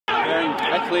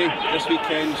Italy this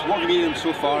weekend. What have you made them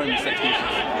so far in the Six Nations?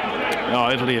 Oh,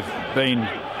 Italy have been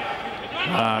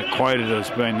quoted as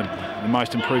being the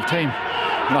most improved team.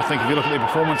 And I think if you look at their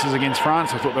performances against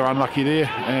France, I thought they were unlucky there,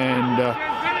 and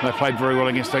they played very well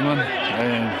against England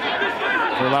and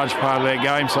for a large part of that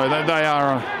game. So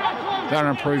they're an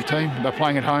improved team. They're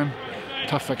playing at home.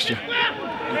 Tough fixture.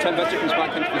 And Tim Visser comes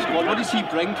back into the squad. What does he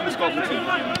bring to the Scotland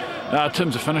team?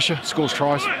 Tim's a finisher, scores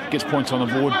tries, gets points on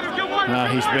the board.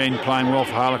 He's been playing well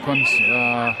for Harlequins,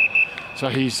 so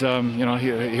he's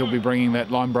he'll be bringing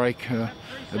that line break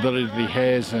ability that he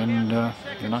has, and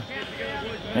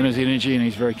and his energy, and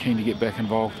he's very keen to get back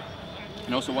involved.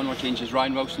 And also one more change is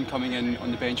Ryan Wilson coming in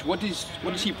on the bench. What does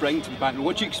he bring to the back row?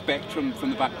 What do you expect from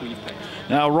the back row you've picked?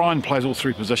 Now Ryan plays all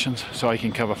three positions, so he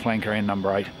can cover flanker and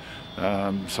number 8.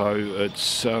 So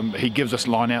it's he gives us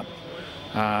line out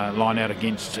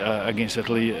against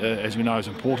Italy, as we know, is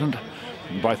important,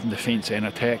 both in defence and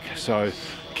attack. So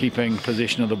keeping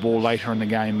possession of the ball later in the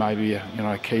game may be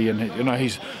key. And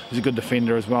he's a good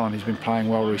defender as well, and he's been playing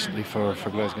well recently for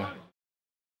Glasgow.